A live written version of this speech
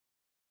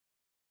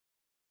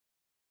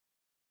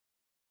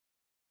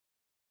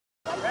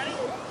Ready?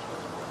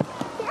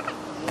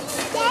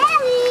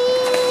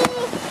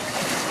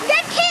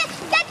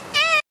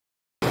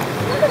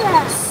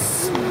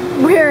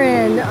 We're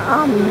in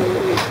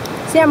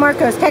San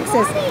Marcos,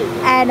 Texas,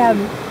 and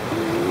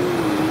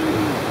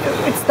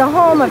it's the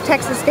home of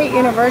Texas State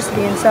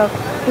University, and so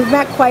we've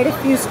met quite a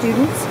few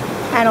students,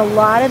 and a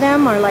lot of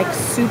them are like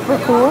super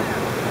cool.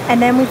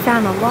 And then we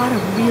found a lot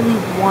of really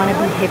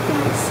wannabe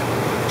hippies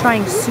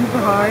trying super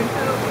hard,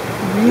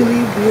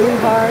 really, really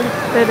hard.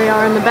 There they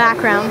are in the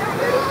background.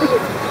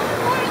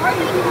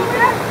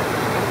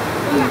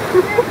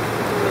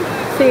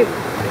 See,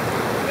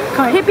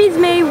 hippies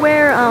may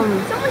wear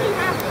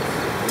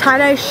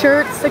tie-dye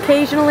shirts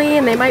occasionally,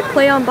 and they might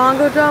play on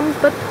bongo drums,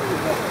 but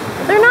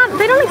they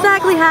don't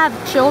exactly have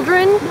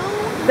children.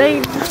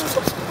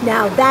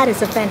 Now that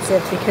is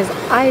offensive, because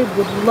I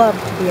would love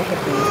to be a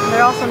hippie.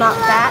 They're also not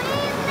fat.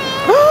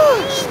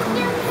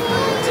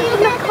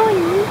 I'm not calling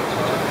you.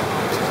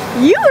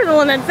 You were the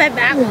one that said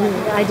that one.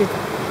 I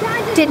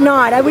did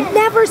not. I would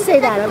never say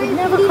that. I would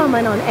never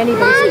comment on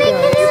anybody's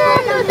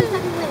appearance.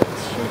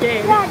 She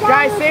did.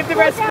 Guys, save the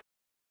rest.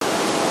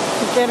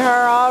 Get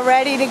her all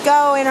ready to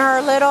go in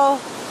her little...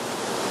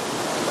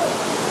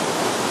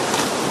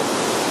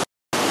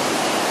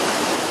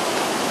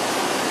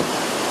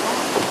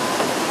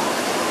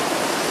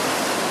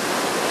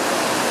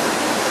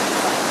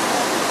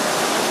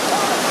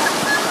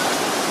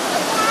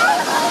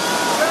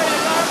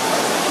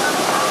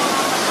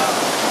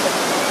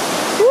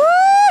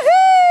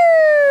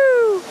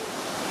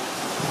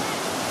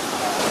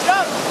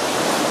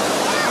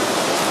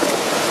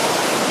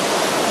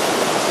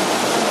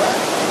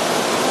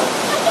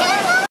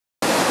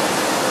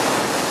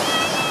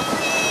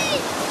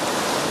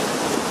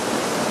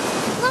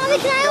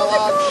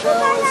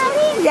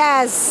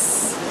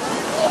 Yes.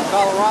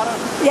 Colorado?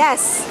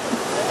 Yes.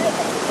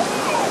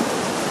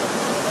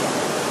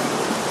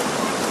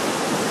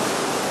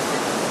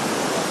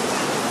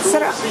 Cool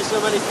to see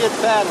so many kids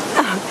paddling.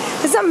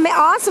 It's an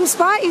awesome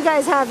spot you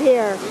guys have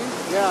here.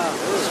 Yeah.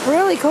 It's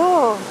really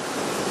cool.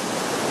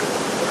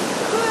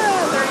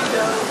 There you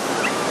go.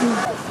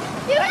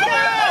 Here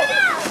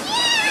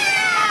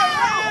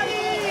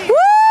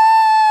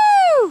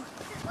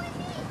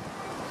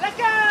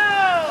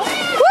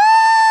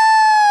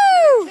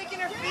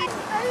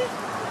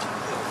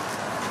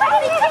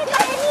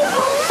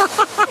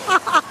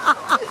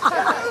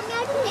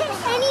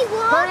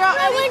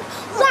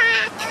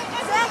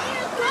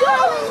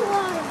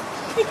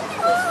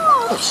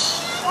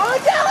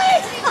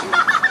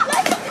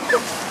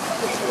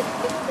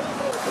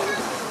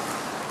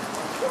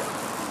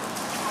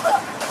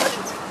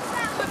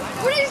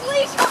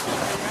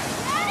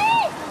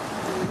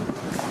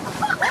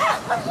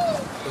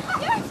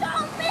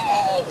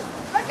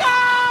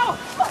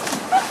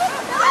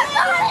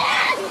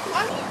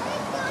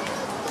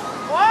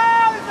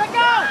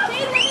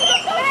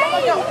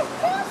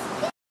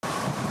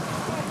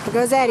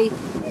goes Eddie.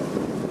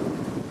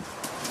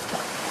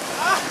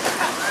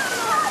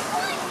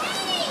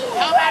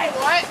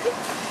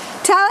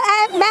 Tell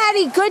Aunt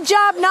Maddie, good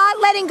job not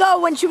letting go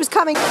when she was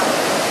coming.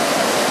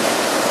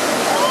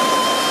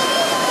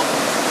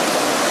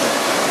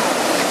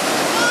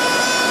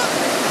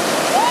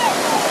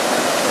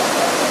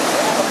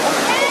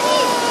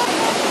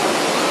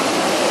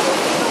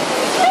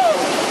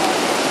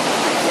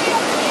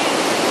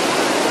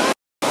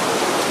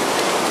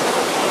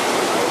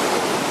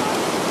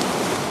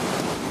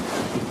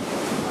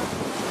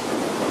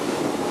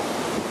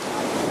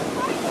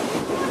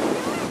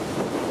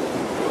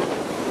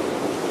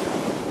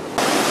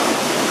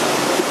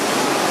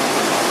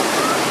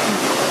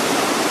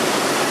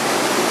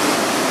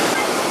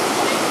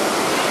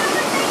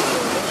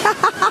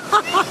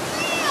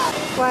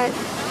 What?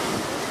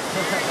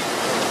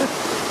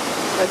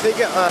 I think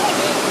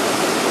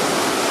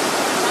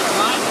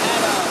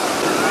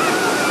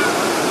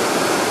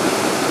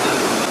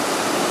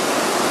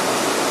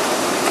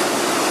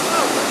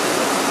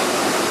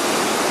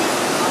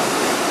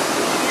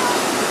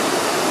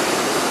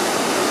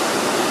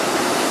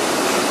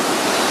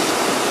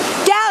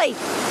Dally!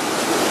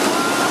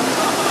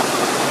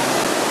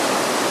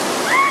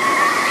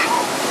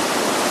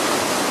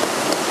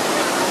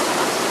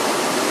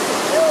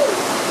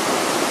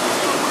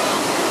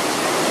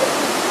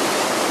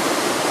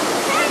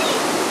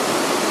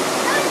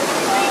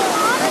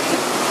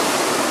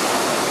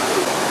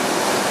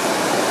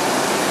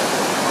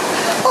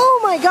 Oh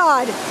my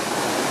God!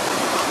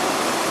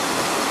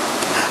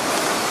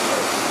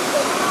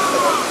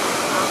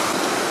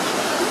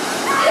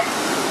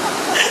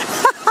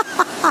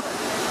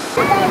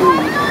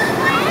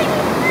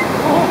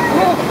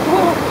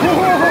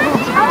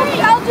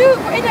 I'll do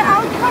it.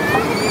 I'll come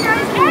with you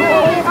guys.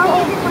 Hey!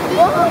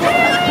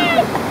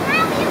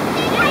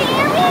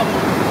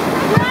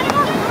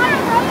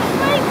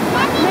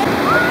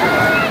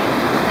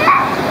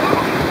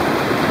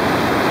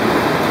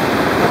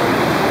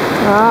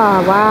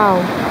 Ah, wow.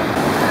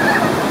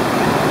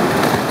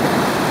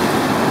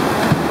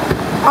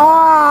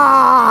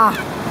 Ah!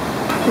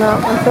 No,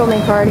 I'm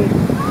filming party.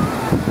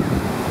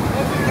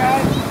 Listen,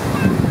 guys.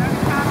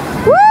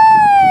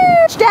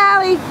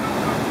 Dally.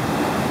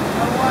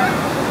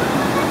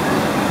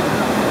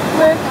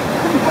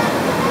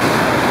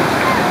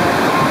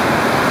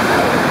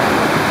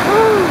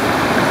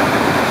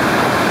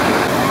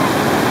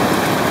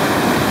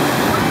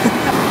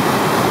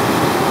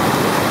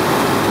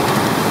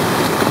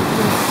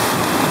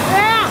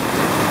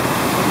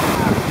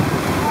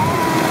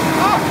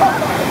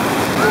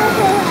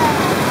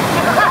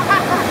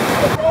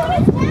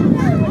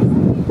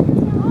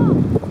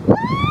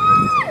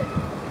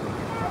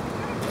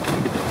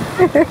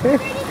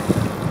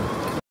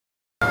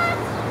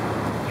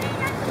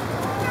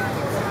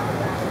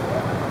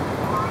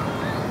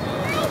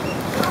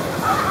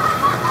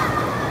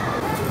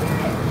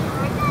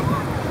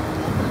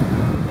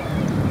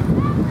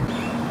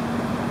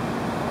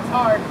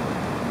 Hard.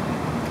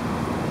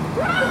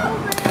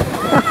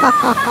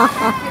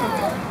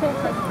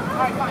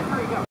 Alright, fine,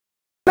 hurry, go.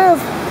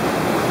 Move.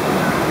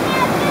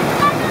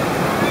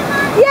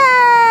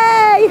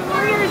 Yay!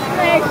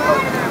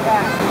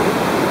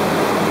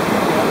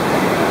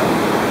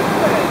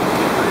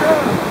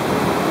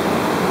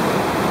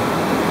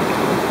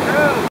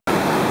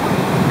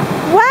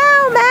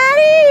 Wow,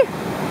 Maddie!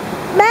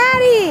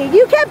 Maddie,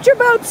 you kept your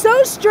boat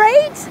so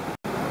straight.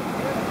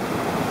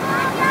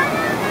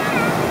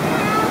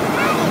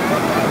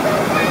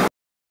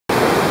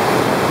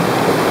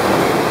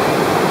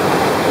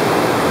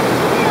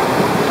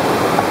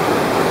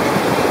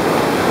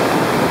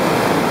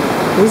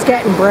 He's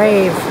getting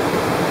brave.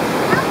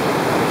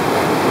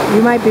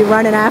 You might be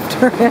running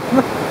after him.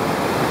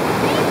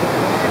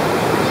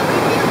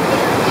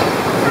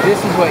 This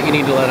is what you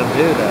need to let them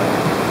do, though.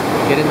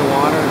 Get in the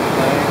water and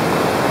play.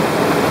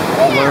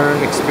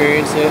 Learn,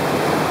 experience it.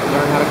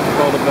 Learn how to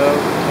control the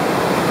boat.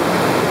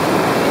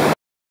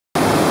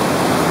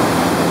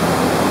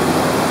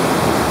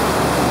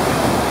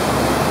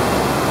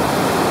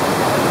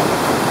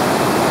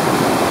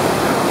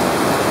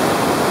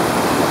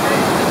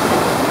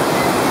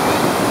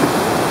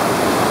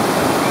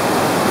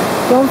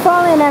 Don't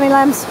fall in, Emmy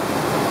Lems.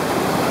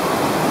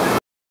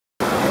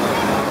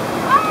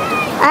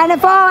 And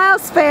if all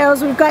else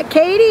fails, we've got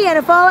Katie, and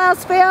if all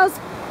else fails,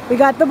 we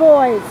got the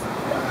boys.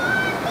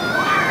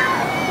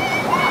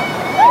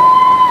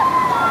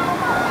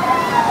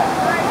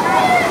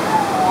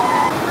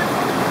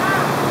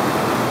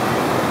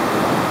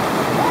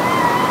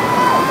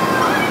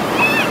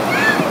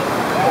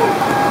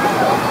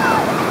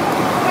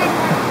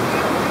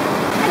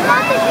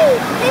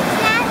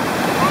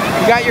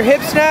 You got your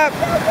hip snap?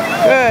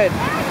 Good.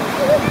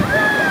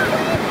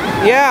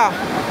 Yeah.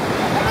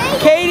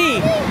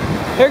 Katie,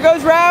 here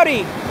goes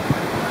Rowdy.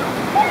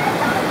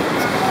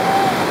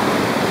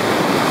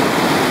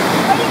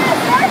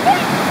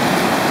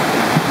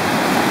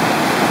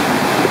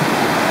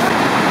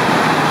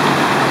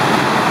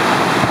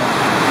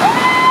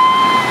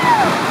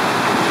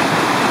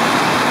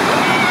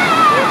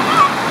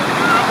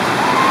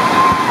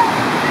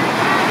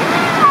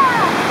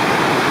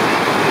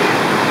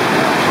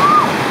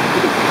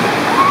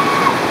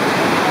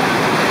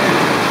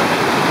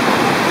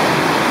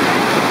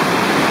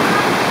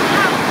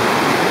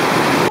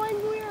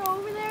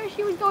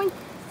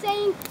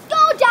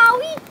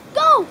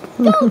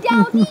 Go,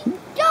 Dowdy,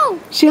 go!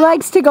 She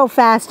likes to go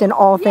fast in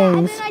all Yeah,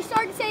 and things. then I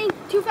started saying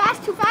too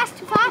fast, too fast,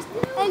 too fast,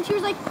 and she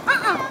was like,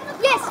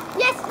 yes,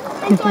 yes.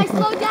 And so I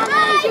slowed down,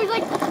 and she was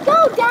like,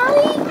 go,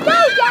 Dowdy, go,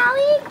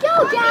 Dowdy,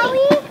 go,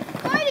 Dowdy.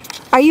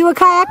 Are you a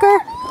kayaker?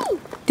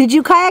 Did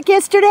you kayak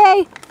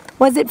yesterday?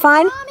 Was it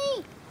fun?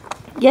 Mommy.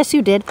 Yes,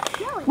 you did.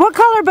 What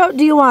color boat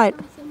do you want?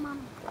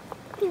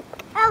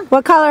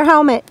 What color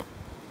helmet?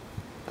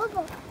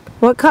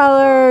 What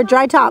color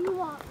dry top?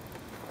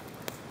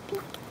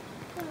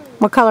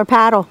 What color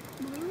paddle?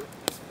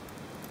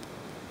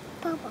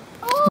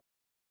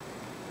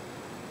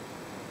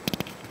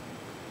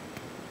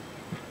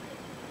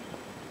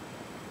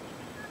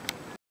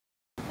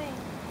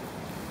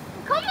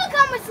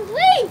 Come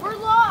asleep! We're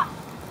lost!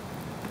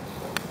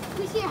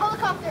 We see a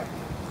helicopter.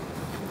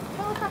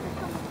 Helicopter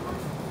coming.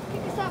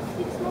 Pick us up.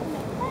 See the smoke in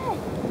there.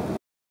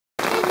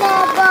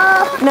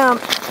 No.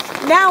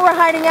 Now we're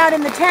hiding out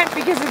in the tent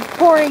because it's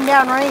pouring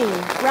down rain.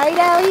 Right,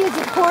 Allie? Is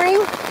it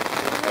pouring?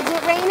 Is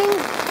it raining?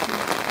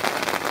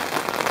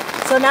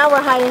 So now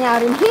we're hiding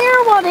out in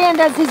here while Dan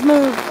does his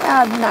move.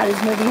 Not his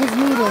movie, his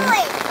meeting.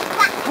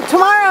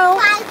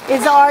 Tomorrow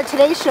is our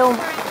Today Show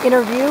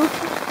interview.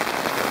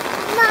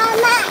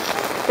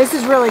 This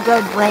is really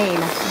good rain.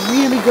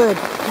 Really good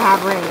to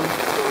have rain.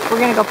 We're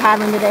going to go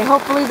paddling today.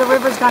 Hopefully the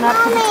river's gone up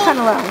because it's kind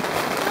of low.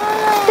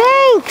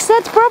 Thanks!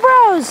 That's Bro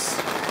Bros.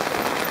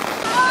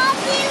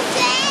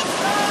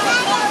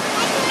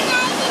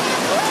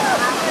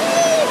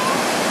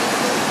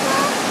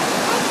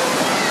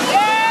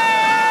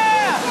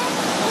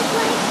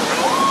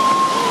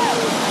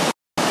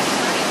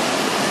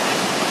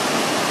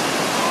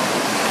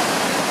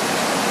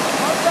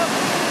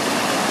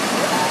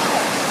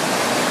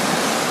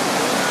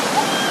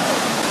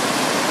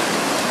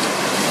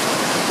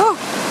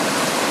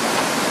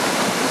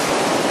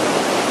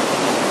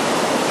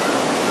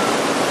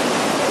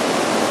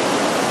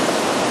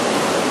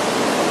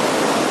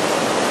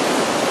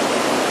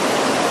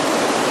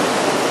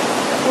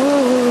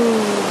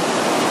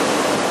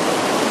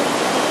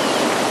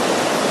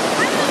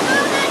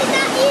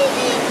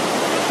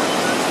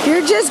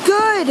 You're just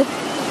good.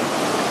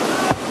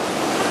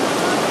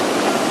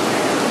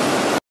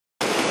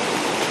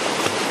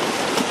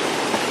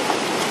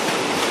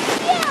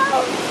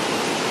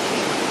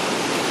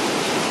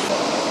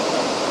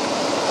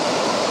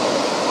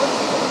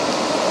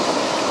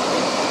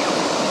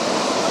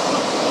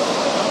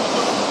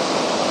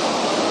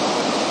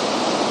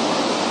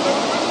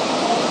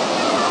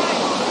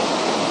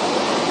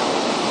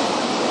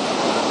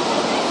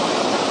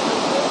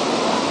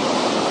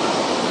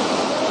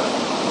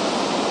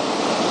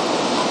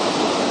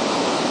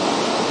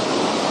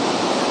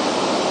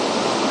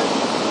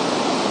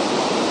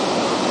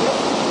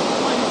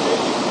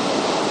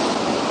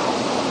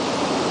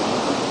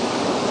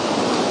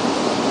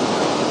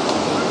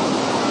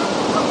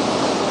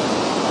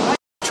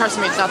 Trust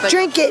me, it's not that.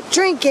 Drink it,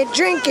 drink it,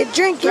 drink it,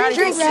 drink it, Rowdy,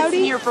 drink if it sits in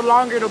Rowdy. here for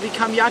longer, it'll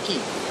become yucky.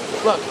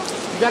 Look,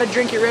 you gotta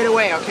drink it right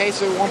away, okay?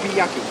 So it won't be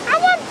yucky. I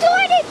want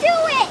Dory to do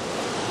it.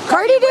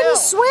 Cardi didn't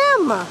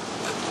swim.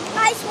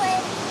 I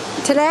swim.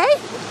 Today?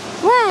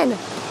 When?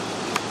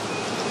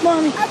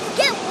 Mommy. I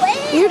forget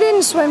when. You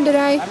didn't swim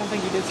today. I don't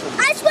think you did swim.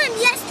 I swam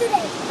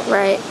yesterday.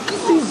 Right.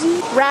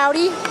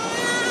 Rowdy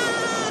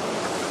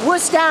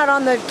wussed out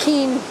on the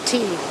Keen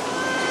tea.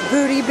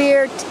 Booty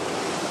beer.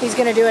 He's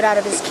gonna do it out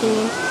of his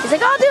Keen. He's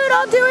like, I'll do it,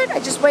 I'll do it. I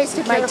just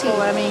wasted my tea.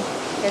 Lemmy.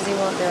 Because he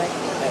won't do it.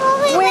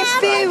 Mommy,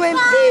 Wimpy,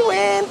 wimpy,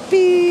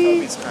 wimpy.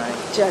 Kobe's crying.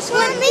 Just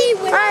kidding.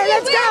 All right,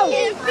 let's go.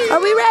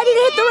 Are we ready to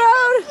hit the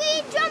road?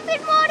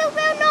 Jumping water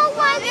will know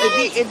why.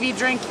 If you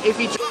drink. Get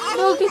in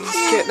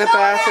the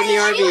bath in the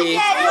RV.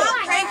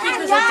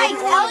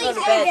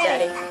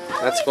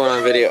 That's going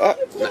on video. Oh,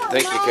 no,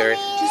 thank you, Carrie.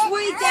 Just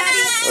wait, Daddy.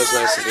 That was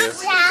nice of you.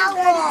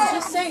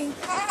 Just saying.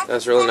 That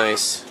was really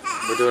nice.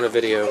 We're doing a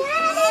video.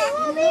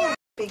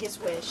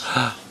 Biggest wish.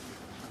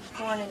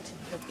 Born into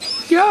the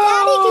Daddy, can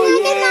I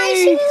get my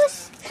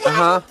shoes?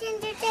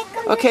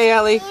 Okay,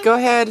 Ellie, go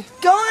ahead.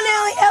 Go on,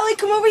 Ellie. Ellie,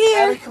 come over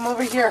here. Ellie, come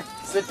over here.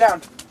 Sit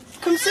down.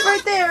 Come sit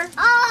right there.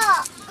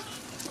 Oh.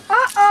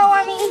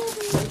 I mean.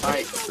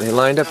 Alright. They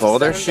lined up all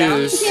their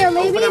shoes. Here,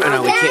 maybe. I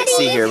know, we can't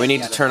see here. We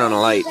need to turn on a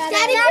light.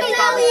 Daddy, film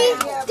Ellie.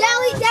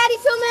 Daddy,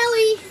 film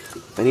Ellie.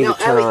 I need to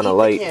turn on a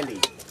light.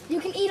 Candy. You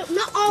can eat them.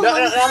 Not all No, of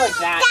them. not like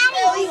that.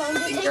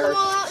 Daddy, take them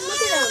all out and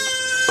look at them.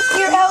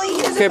 Here, Ellie.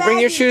 Here's Okay, a bring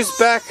your baggie. shoes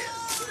back.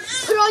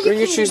 Put all Bring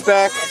your shoes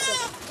back.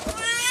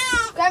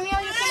 Grab me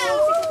all your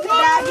clothes.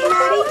 Baggie,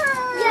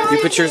 Maddie.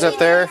 You put yours up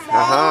there?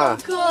 Aha.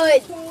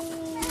 Good.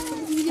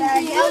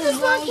 I'll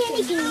just want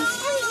candy canes.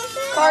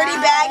 Cardi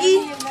baggie.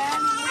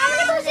 I'm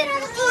gonna go sit on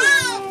the floor.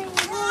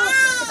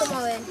 Stick them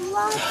all in.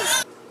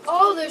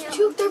 Oh, there's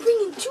two. They're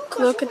bringing two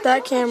cars. Look at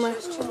that camera.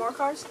 There's 2 more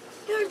cars.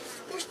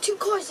 There's two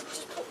cars.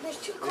 There's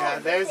two cars. Yeah,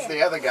 there's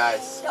the other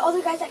guys. The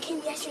other guys that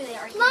came yesterday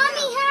are here.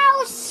 Mommy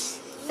house.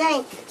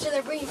 So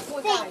they're bringing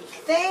 4 guys.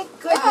 thank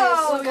goodness.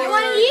 Oh, you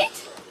want to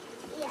eat?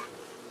 Yeah.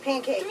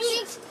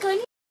 Pancakes.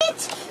 Good.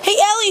 Hey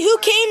Ellie, who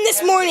came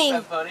this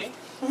morning? funny?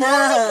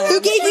 No. Who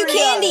gave you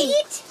candy?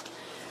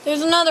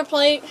 There's another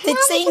plate. Did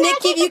Saint Nick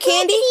give you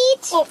candy?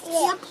 Oh,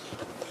 yeah.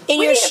 In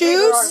your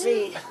shoes?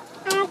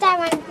 I want that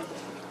one.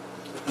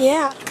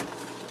 Yeah.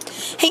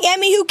 Hey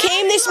Emmy, who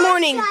came this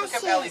morning?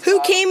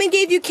 Who came and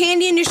gave you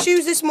candy in your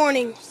shoes this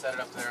morning? Set it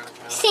up there on the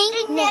counter.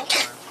 Saint Nick.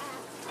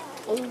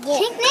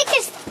 Saint Nick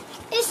is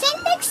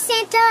Saint Nick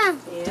Santa.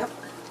 Yep.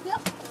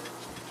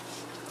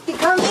 He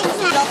comes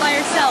all by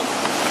herself.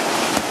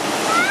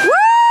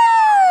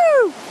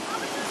 Woo!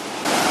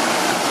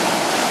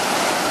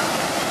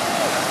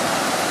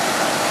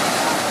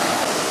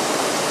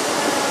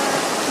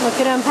 Look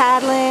at him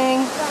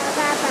paddling.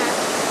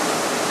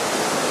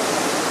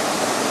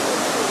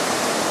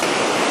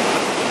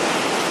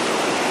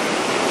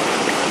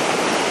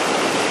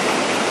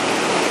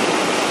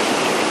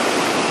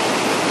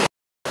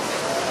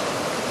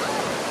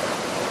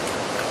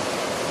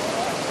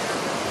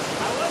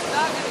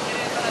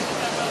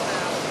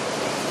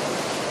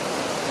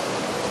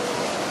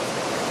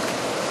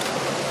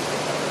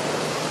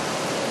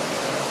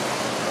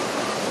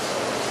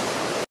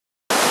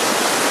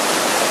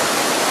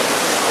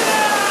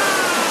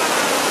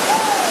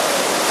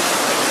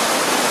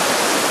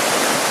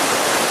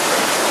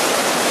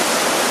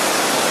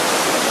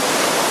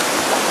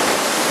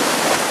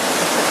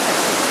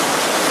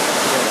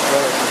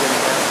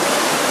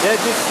 Yeah,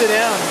 just sit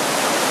down.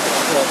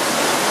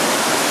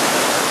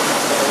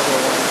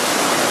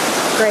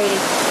 Grady.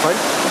 What?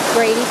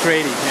 Grady.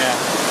 Grady,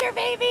 yeah. Your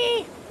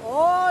baby.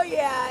 Oh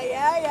yeah,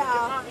 yeah,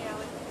 yeah.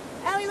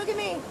 Ellie, look at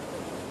me.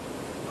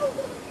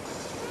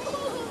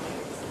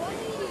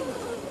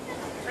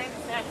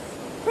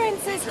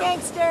 Princess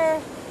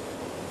Gangster.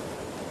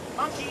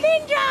 Monkey.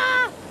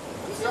 Ninja.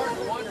 I'm starting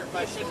to wonder if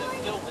I shouldn't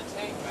have filled the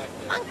tank back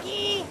there.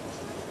 Monkey.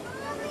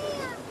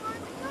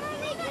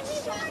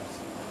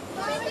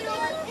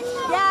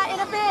 Yeah, in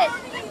a bit.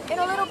 In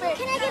a little bit.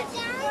 Can I get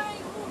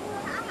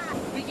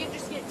down? We can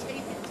just get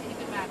tape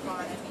it back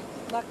on.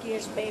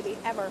 Luckiest baby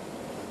ever.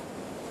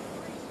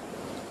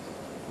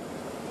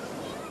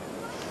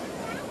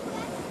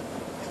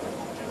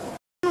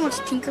 What's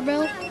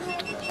Tinkerbell?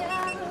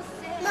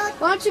 Look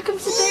Why don't you come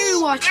sit there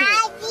and watch it?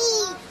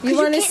 You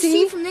want to can't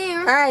see? from there.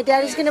 All right,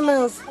 Daddy's gonna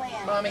move.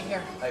 Mommy,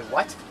 here. Wait,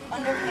 what?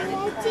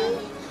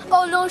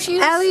 Oh no,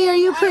 she's. Ellie, are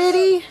you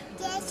pretty?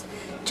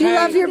 Do you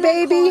love your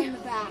baby?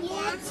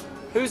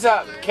 Who's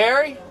up?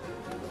 Carrie?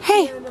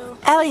 Hey,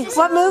 Ellie,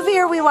 what movie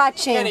are we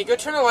watching? Kenny, go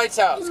turn the lights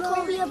out. Is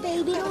Colby a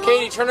baby doll?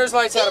 Katie, turn those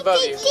lights out above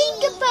you.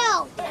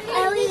 Tinkerbell.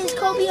 Ellie, is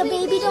Colby a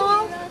baby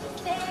doll?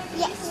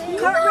 Yes.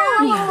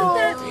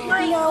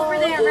 Over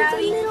there,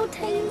 Ravi. He's a little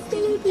tiny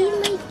baby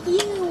like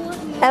you.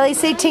 Ellie,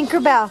 say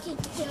Tinkerbell.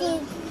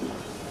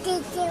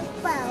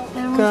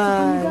 Tinkerbell.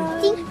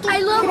 Good. I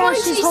love when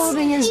She's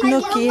holding his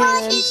nookie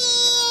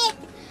hands.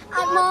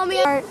 Mommy.